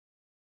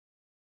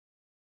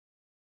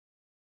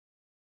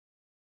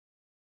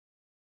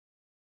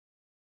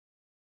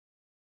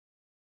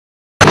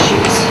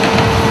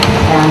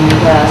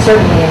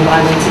certainly in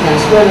Violence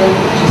Against Women,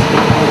 which has been,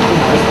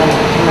 has been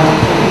around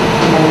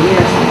for many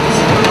years.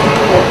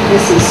 But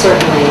this is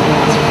certainly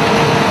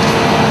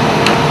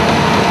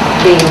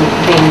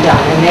being done,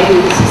 and maybe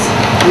this is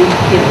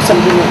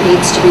something that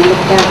needs to be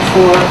looked at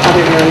for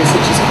other areas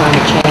such as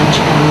climate change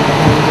and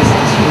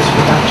disaster risk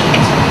reduction.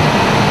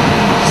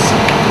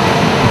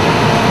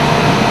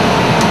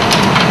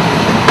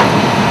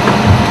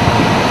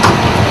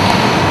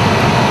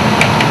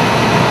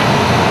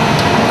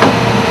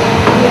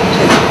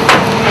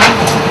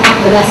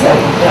 Vanessa.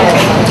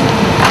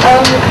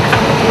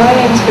 My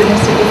name is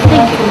Vanessa.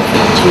 I'm from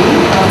Fiji.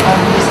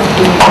 I'm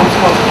recently on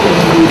top in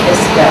the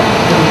SGAP,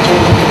 in the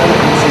Gender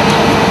Development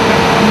section.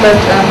 But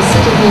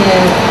sitting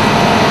here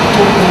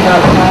talking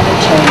about climate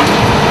change,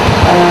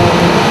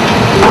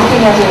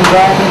 looking at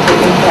environmental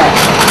impact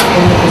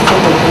in the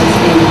Pacific has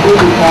been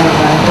really part of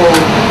my whole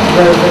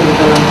global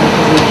development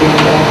as a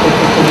geographic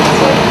and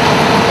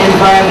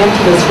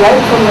environmentalist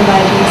right from the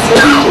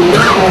 1970s,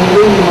 when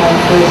really my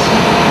first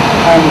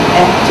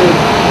active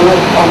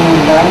work on the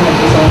environment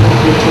was on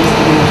nuclear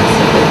testing in the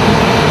Pacific.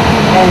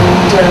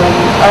 And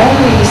I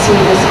really see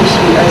this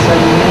issue as a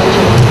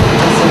major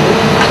Pacific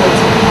in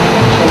terms of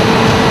climate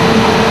change.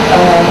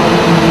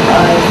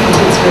 I think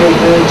it's very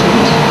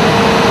urgent.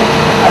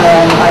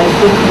 I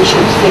think we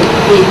should think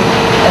big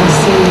and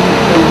see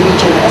the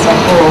region as a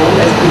whole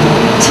as being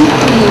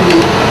particularly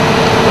weak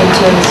in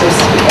terms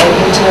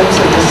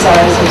of the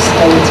size of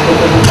states,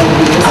 whether we're going to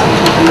be listened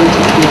to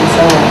politically and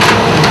so on.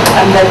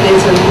 And that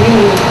there's a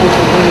really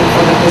important need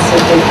for the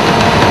Pacific,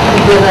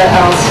 whether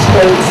our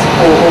states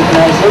or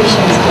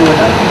organizations do it.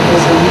 I think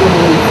there's a real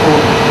need for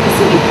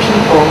Pacific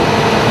people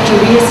to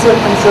reassert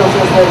themselves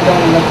as they've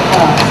done in the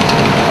past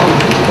on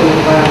critical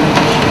environment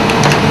issues.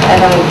 And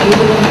I do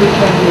believe we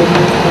can be a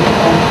movement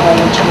on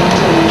climate change,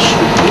 and we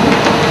should be.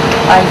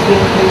 I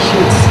think we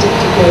should stick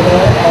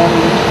together and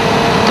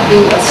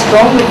be a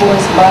stronger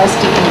voice by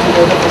sticking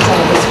together for some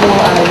of the small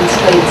island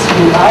states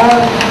who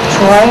are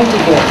trying to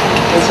get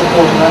the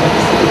support of other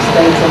Pacific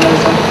states, and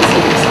those other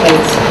Pacific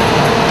states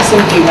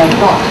simply may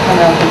not come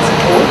out and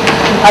support.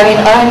 I mean,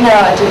 I'm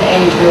now at an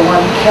age where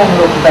one can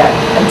look back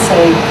and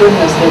say,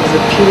 goodness, there was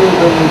a period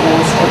when we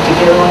all stuck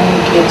together on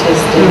nuclear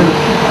testing,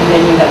 and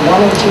then you had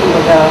one or two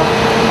of our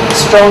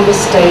stronger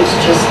states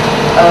just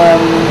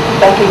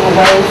backing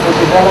away for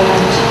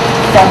development,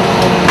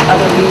 funding,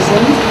 other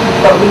reasons,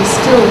 but we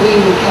still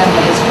really can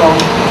have a strong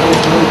support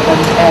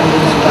movement and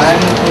an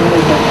environmental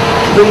movement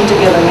to bring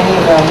together many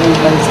of our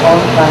movements on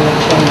climate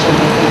change, and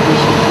I think we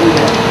should do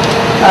that.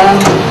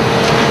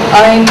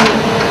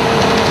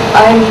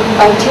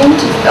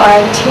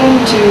 I tend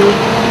to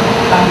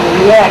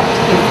react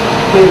if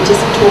we're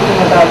just talking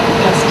about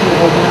capacity of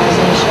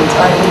organizations.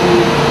 I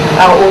believe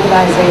our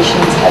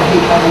organizations have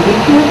become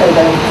weaker. They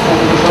don't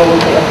perform the role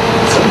they're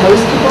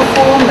supposed to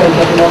perform. They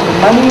get a lot of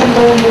money and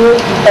don't do it.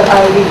 But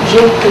I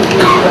reject the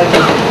view that the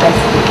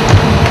capacity.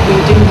 We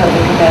do have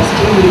the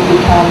capacity. We've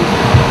become,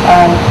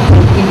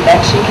 we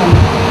actually can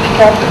pick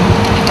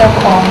up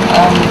on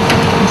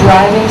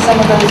driving some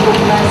of those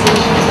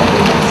organizations that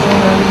we have, some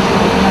of those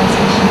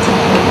organizations and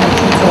programs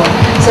and so on.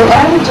 So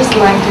I would just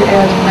like to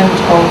add a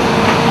note of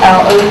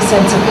our own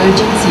sense of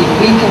urgency.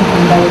 We can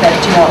convey that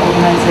to our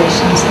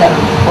organizations, that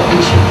what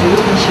we should do.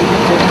 We should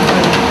look at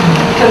different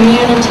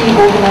community,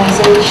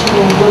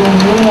 organizational, women,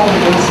 many other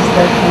races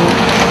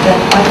that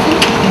I think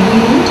we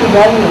need to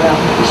rally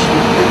around the issue.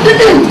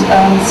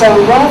 So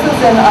rather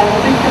than, I'm a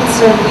bit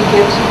concerned we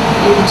get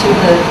into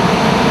the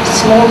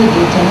smaller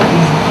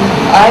details,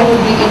 I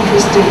would be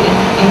interested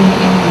in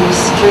the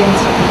strengths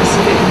of the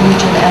Pacific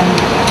region and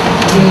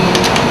the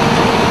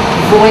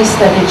voice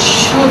that it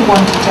should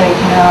want to take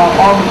now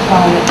on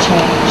climate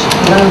change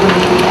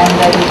globally, and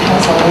that it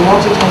has a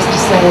lot it has to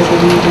say as a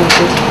region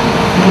that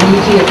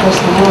uniquely across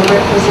the world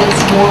represents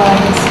small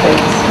island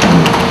states,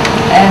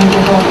 and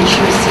the whole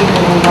issue of sea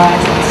level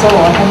rise and so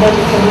on, and that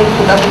it can link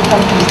with other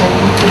countries that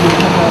equally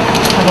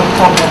have a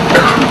problem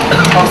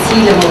of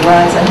sea level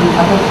rise and the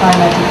other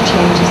climatic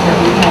changes that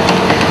we have.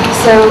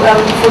 So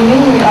for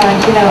me,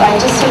 I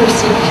just sort of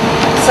see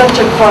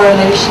such a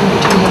correlation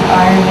between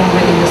Ireland,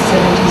 where in the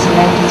 70s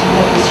and 80s we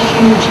had this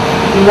huge,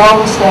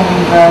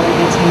 long-standing drive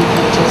against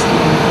nuclear testing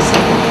in the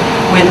Pacific,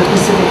 where the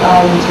Pacific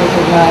Islands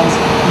recognized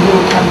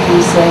little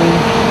countries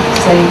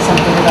saying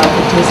something about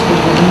the testing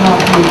would not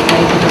really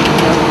make it in the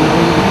global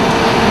arena,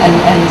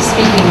 and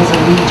speaking as a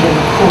region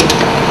could.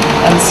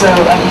 And so,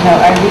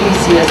 I really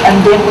see us.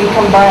 And then we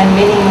combine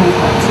many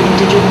movements,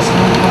 indigenous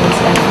movements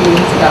and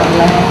feelings about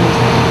land,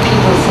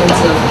 people's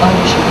sense of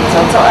ownership and so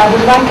on. So I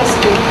would like us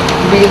to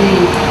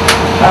really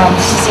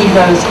see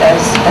those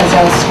as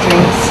our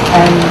strengths,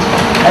 and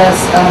as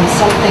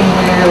something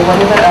where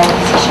whatever our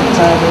positions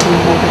are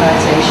within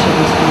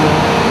organizations or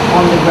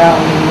on the ground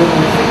in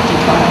Women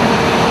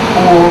 55,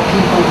 or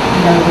people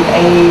with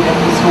aid and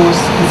resource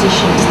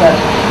positions, that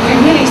we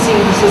really see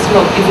this as,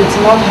 look, if it's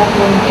not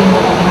happening in the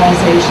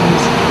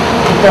organizations,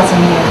 it doesn't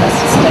mean it has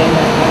to stay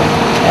that way.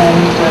 And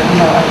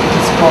I think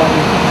a strong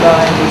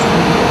drive is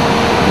needed.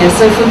 Yeah,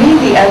 so for me,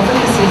 the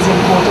advocacy is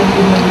important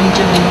in the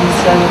region, and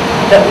also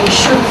that we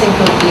should think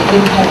of the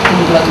impacting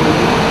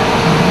globally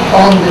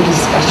on the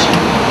discussion.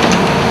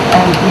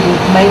 And we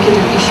make it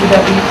an issue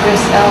that we press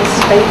our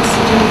states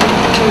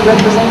to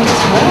represent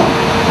as well,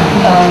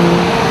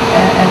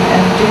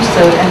 and do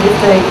so. And if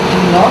they do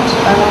not,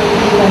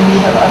 then we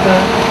have other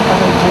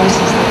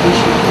voices that we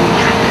should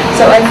use.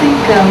 So I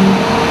think,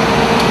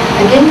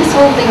 again, this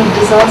whole thing of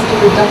disaster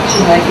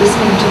reduction, like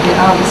listening to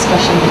our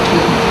discussion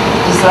between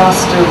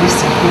disaster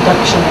risk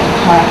reduction and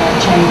climate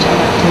change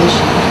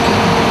adaptation,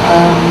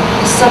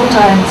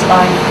 sometimes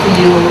I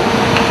feel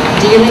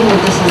dealing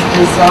with this as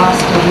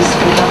disaster risk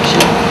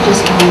reduction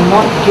just will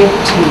not get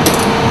to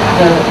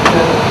the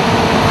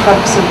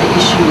crux of the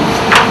issue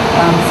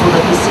for the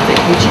Pacific,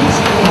 which is,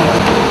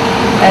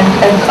 and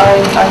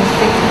I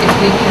think if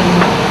we can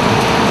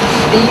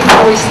be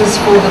voices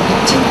for the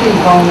particularly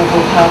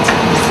vulnerable parts of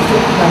the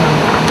Pacific,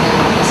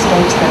 the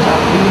states that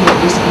are really at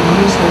risk, and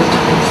use those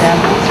as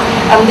examples.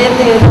 And then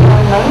there are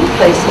unknown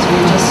places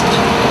we just,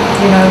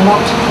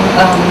 not,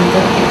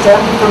 the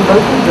example from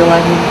Bougainville,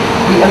 I mean,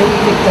 we only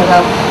pick that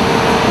up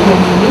when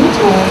we meet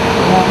or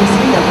we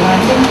see them. And I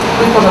think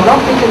we've got a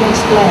lot we can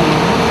explain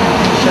and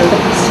show the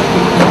Pacific.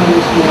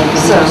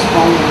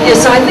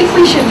 So I think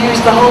we should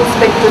use the whole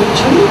spectrum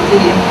to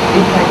the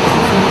impact of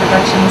food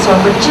production and so on,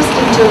 but just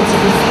in terms of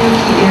a few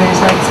key areas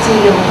like sea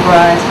level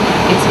rise,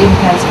 its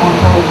impacts on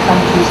whole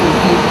countries and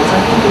peoples. I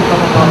think we've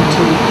got a lot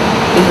to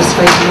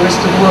illustrate to the rest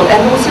of the world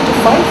and also to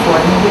fight for.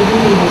 I mean, we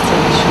really have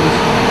some issues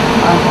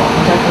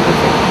that could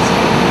affect us.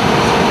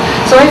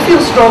 So I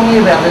feel strongly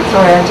about it.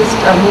 Sorry, it just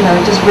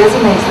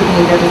resonates with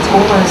me that it's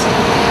almost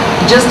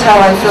just how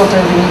I felt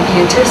over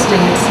nuclear testing.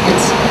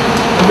 It's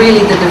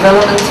really the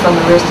developments from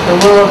the rest of the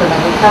world and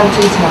other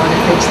countries, how it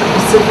affects the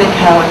Pacific,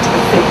 how it's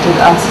affected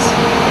us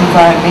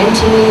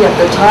environmentally. At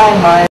the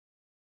time,